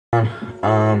Um,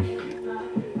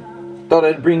 Thought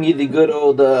I'd bring you the good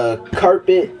old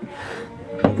carpet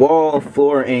wall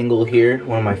floor angle here,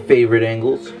 one of my favorite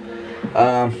angles.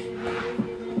 I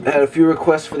had a few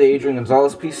requests for the Adrian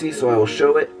Gonzalez PC, so I will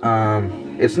show it.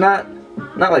 It's not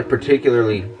like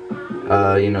particularly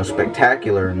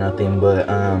spectacular or nothing, but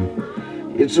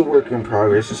it's a work in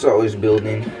progress. It's always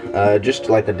building. Just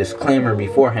like a disclaimer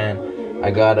beforehand,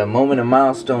 I got a Moment of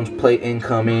Milestones plate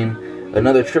incoming,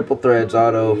 another Triple Threads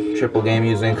auto triple game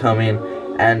use incoming,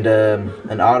 and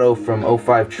an auto from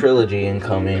 05 Trilogy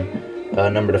incoming,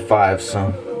 number to 5.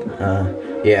 So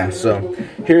yeah, so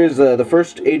here's the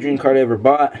first Adrian card I ever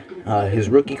bought. His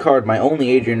rookie card, my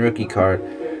only Adrian rookie card.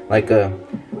 I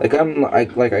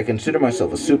consider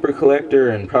myself a super collector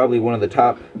and probably one of the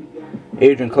top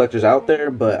Adrian collectors out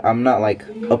there, but I'm not like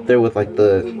up there with like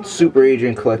the super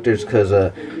Adrian collectors because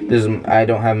I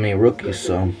don't have many rookies.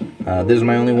 So this is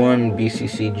my only one,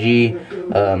 BCCG,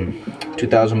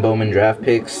 2000 Bowman draft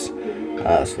picks.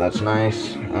 So that's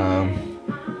nice.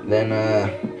 Then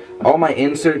all my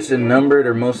inserts and numbered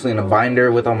are mostly in a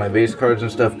binder with all my base cards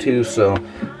and stuff too. So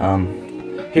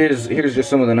here's just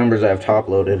some of the numbers I've top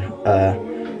loaded.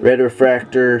 Red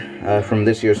Refractor from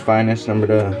this year's finest, number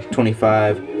to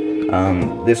 25.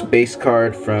 This base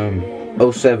card from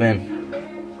 07,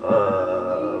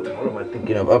 what am I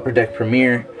thinking of? Upper Deck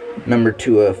Premier, number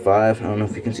 205. I don't know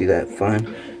if you can see that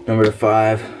fine. Number to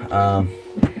 5.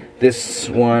 This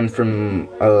one from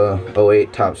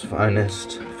 08, Topps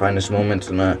Finest Moments,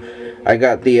 and I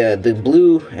got the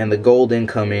blue and the gold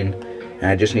incoming, and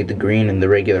I just need the green and the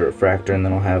regular refractor, and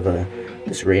then I'll have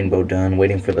this rainbow done,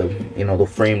 waiting for the the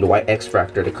framed white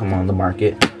X-Fractor to come on the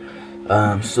market.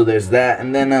 So there's that,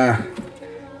 and then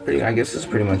I guess that's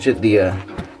pretty much it.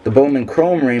 The Bowman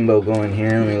Chrome Rainbow going here.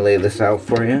 Let me lay this out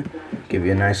for you, give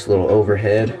you a nice little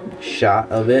overhead shot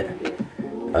of it.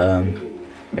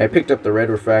 I picked up the Red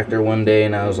Refractor one day,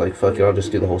 and I was like, fuck it, I'll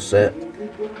just do the whole set.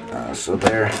 So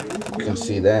there, you can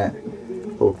see that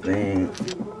whole thing.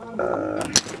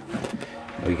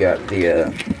 We got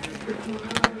the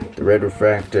Red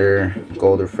Refractor,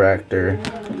 Gold Refractor,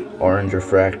 Orange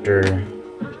Refractor,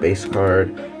 base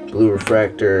card, Blue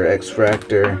Refractor,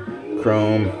 X-Fractor,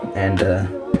 Chrome, and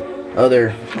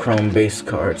other Chrome base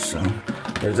cards. So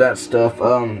there's that stuff.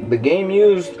 The game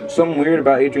used, something weird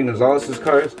about Adrian Gonzalez's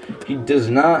cards, he does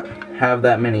not have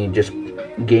that many just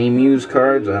game used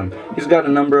cards. He's got a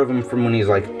number of them from when he's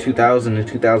like 2000 to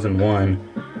 2001.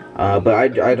 But I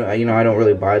don't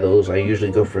really buy those. I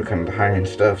usually go for kind of the high end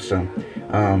stuff. So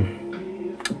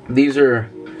these are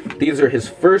his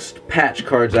first patch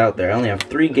cards out there. I only have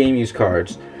 3 game use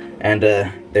cards, and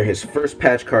they're his first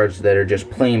patch cards that are just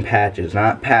plain patches,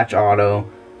 not patch auto,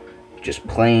 just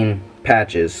plain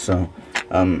patches. So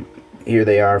here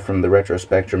they are from the Retro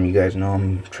Spectrum. You guys know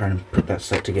I'm trying to put that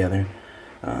set together.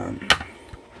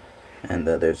 And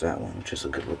there's that one, which is a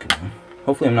good looking one.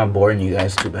 Hopefully I'm not boring you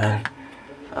guys too bad.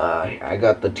 I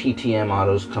got the TTM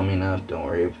autos coming up, don't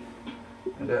worry.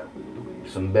 I got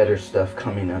some better stuff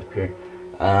coming up here.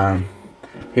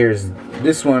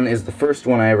 This one is the first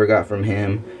one I ever got from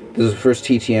him. This is the first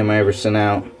TTM I ever sent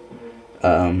out.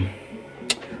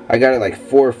 I got it like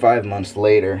 4 or 5 months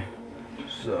later.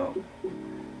 So,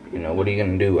 what are you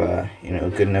gonna do?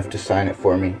 Good enough to sign it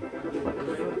for me. What the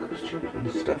fuck?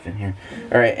 There's stuff in here.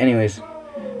 Alright, anyways.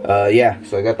 Yeah,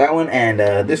 so I got that one, and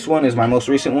this one is my most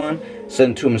recent one.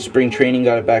 Sent it to him in spring training,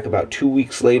 got it back about 2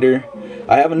 weeks later.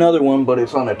 I have another one, but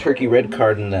it's on a turkey red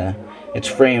card, and it's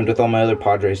framed with all my other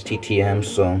Padres TTMs,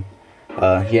 so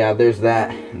yeah, there's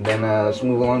that. And then let's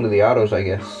move along to the autos, I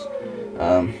guess.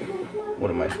 What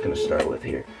am I going to start with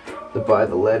here? To buy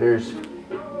the letters.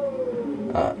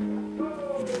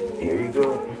 Here you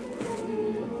go.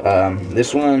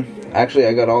 This one, actually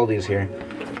I got all these here.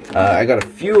 I got a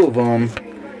few of them,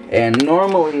 and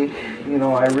normally,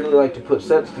 I really like to put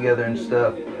sets together and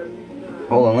stuff.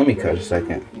 Hold on, let me cut a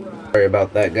second. Sorry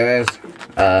about that, guys.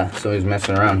 Somebody's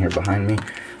messing around here behind me.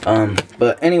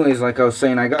 But anyways, like I was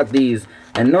saying, I got these,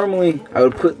 and normally I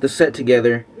would put the set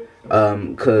together,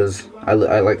 cause I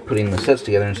like putting the sets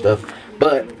together and stuff.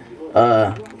 But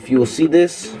if you will see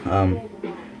this,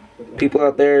 people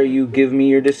out there, you give me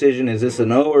your decision. Is this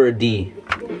an O or a D?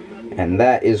 And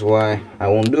that is why I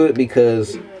won't do it,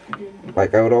 because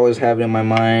like I would always have it in my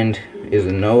mind, is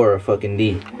it an O or a fucking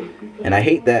D? And I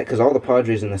hate that, because all the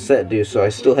Padres in the set do, so I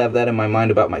still have that in my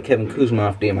mind about my Kevin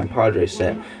Kuzma D in my Padres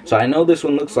set. So I know this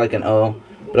one looks like an O,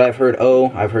 but I've heard O,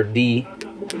 I've heard D,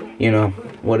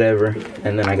 whatever.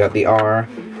 And then I got the R,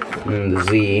 and then the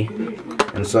Z,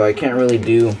 and so I can't really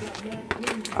do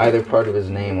either part of his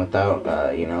name without,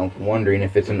 wondering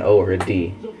if it's an O or a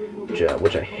D,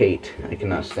 which I hate. I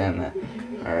cannot stand that.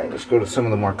 Alright, let's go to some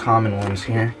of the more common ones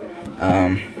here.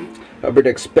 Upper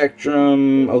Deck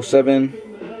Spectrum 07,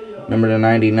 number to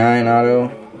 99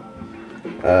 auto.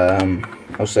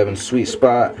 07 Sweet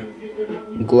Spot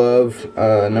glove,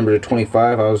 number to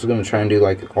 25. I was going to try and do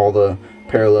like all the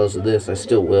parallels of this. I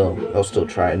still will. I'll still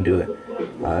try and do it.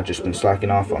 Just been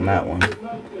slacking off on that one.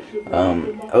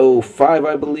 05,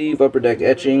 I believe, Upper Deck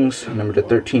Etchings, number to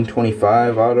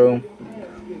 1325 auto.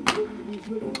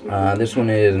 This one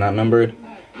is not numbered.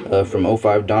 From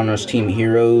 05 Donruss Team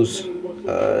Heroes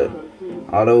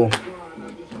auto.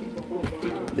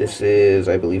 This is,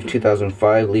 I believe,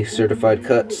 2005 Leaf Certified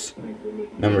Cuts,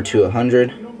 number to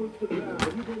 100.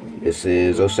 This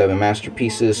is 07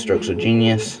 Masterpieces Strokes of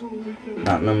Genius,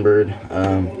 not numbered.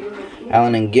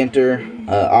 Allen and Ginter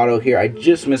auto here. I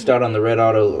just missed out on the red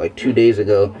auto like 2 days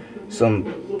ago.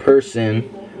 Some person,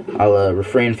 I'll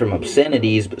refrain from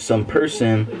obscenities, but some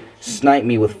person sniped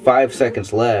me with 5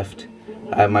 seconds left.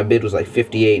 My bid was like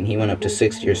 58 and he went up to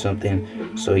 60 or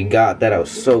something, so he got that. I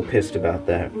was so pissed about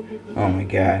that. Oh my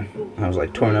god, I was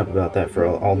like torn up about that for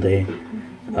all day.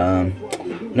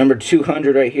 Number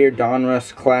 200 right here,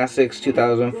 Donruss Classics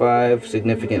 2005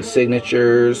 Significant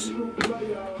Signatures.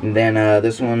 And then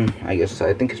this one, I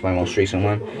think it's my most recent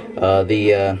one,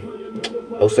 the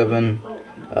 07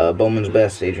 Bowman's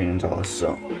Best Adrian Gonzalez.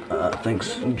 So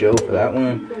thanks Joe for that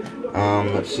one.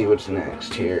 Let's see what's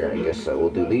next here. I guess I will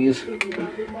do these.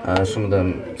 Some of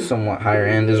them somewhat higher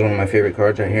end. This is one of my favorite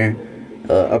cards right here.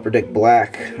 Upper Deck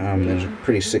Black. There's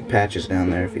pretty sick patches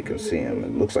down there if you can see them.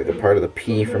 It looks like a part of the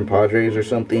P from Padres or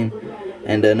something.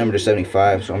 And number to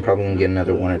 75. So I'm probably gonna get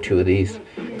another 1 or 2 of these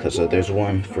because there's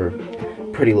one for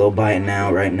pretty low buy it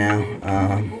now right now.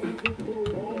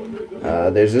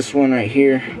 There's this one right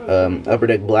here. Upper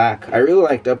Deck Black. I really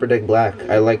liked Upper Deck Black.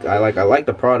 I like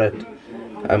the product.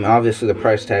 Obviously the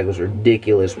price tag was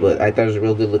ridiculous, but I thought it was a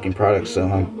real good looking product,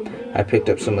 so I picked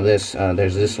up some of this.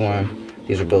 There's this one.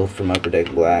 These are both from Upper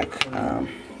Deck Black.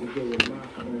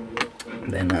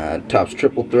 Then Topps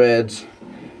Triple Threads.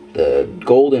 The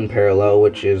Golden Parallel,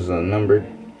 which is numbered.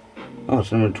 Oh,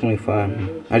 it's number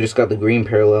 25. I just got the green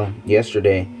parallel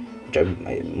yesterday, which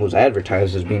was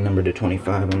advertised as being numbered to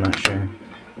 25. I'm not sure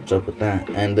what's up with that.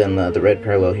 And then the red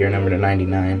parallel here, number to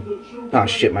 99. Oh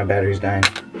shit, my battery's dying.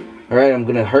 Alright, I'm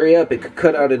gonna hurry up. It could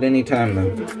cut out at any time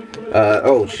though.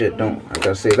 Oh shit, I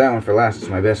gotta save that one for last. It's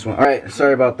my best one. Alright,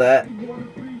 sorry about that.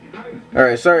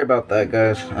 Alright, sorry about that,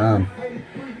 guys.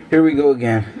 Here we go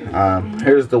again.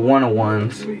 Here's the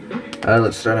 101s.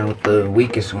 Let's start out with the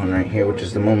weakest one right here, which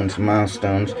is the Moments and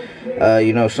Milestones.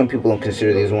 You know, some people don't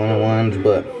consider these 101s,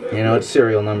 but, you know, it's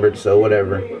serial numbered, so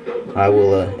whatever. I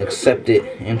will accept it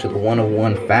into the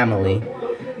 101 family.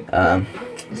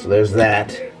 So there's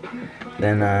that.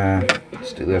 Then,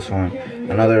 let's do this one.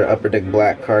 Another Upper Deck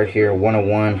Black card here,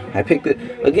 101. I picked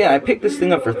this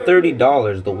thing up for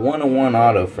 $30, the 101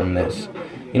 auto from this.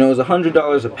 You know, it was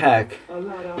 $100 a pack,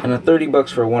 and $30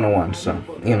 for a 101, so,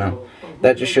 you know.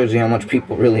 That just shows you how much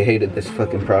people really hated this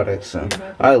fucking product, so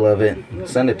I love it.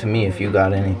 Send it to me if you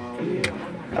got any.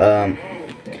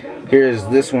 Here's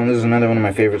this one. This is another one of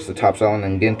my favorites, the Topps Allen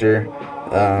and Ginter.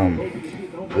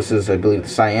 This is, I believe, the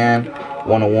Cyan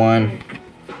 101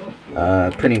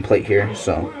 printing plate here.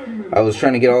 So I was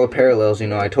trying to get all the parallels. You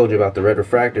know, I told you about the red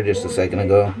refractor just a second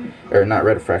ago. Or not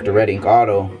red refractor, red ink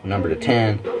auto, number to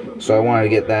 10. So I wanted to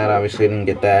get that. Obviously I didn't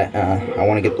get that. I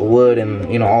want to get the wood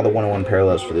and, you know, all the 101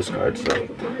 parallels for this card. So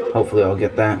hopefully I'll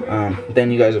get that.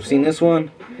 Then you guys have seen this one.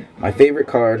 My favorite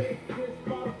card.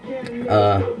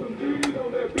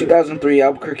 2003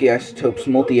 Albuquerque Isotopes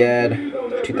Multi-Ad.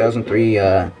 2003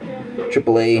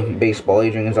 AAA Baseball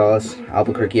Adrian Gonzalez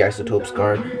Albuquerque Isotopes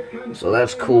card. So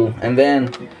that's cool. And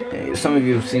then some of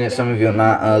you have seen it, some of you have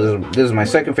not. This is my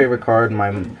second favorite card,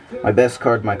 my best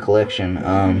card in my collection.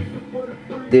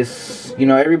 This, you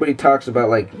know, everybody talks about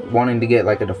like wanting to get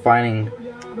like a defining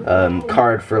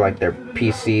card for like their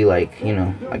PC, like, you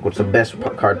know, like what's the best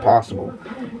card possible.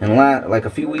 And like a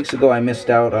few weeks ago I missed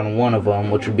out on one of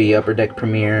them, which would be Upper Deck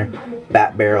Premier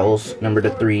Bat Barrels number to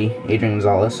 3 Adrian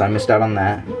Gonzalez. So I missed out on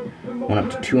that.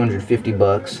 Went up to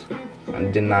 $250. I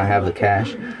did not have the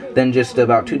cash. Then just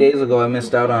about 2 days ago I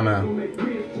missed out on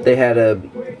they had a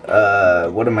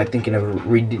what am I thinking of,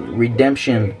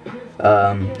 redemption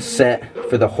set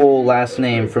for the whole last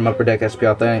name from Upper Deck SP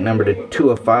Authentic number to 2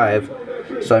 of 5.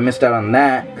 So I missed out on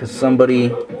that because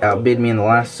somebody outbid me in the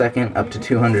last second up to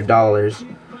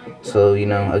 $200. So, you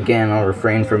know, again, I'll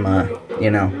refrain from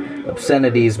you know,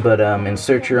 obscenities, but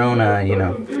insert your own you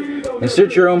know,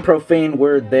 insert your own profane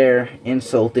word there,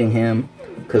 insulting him,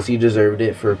 because he deserved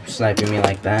it for sniping me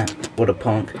like that. What a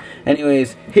punk.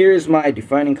 Anyways, here's my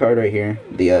defining card right here.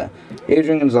 The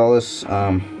Adrian Gonzalez,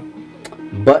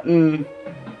 button,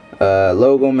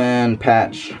 logo man,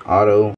 patch, auto.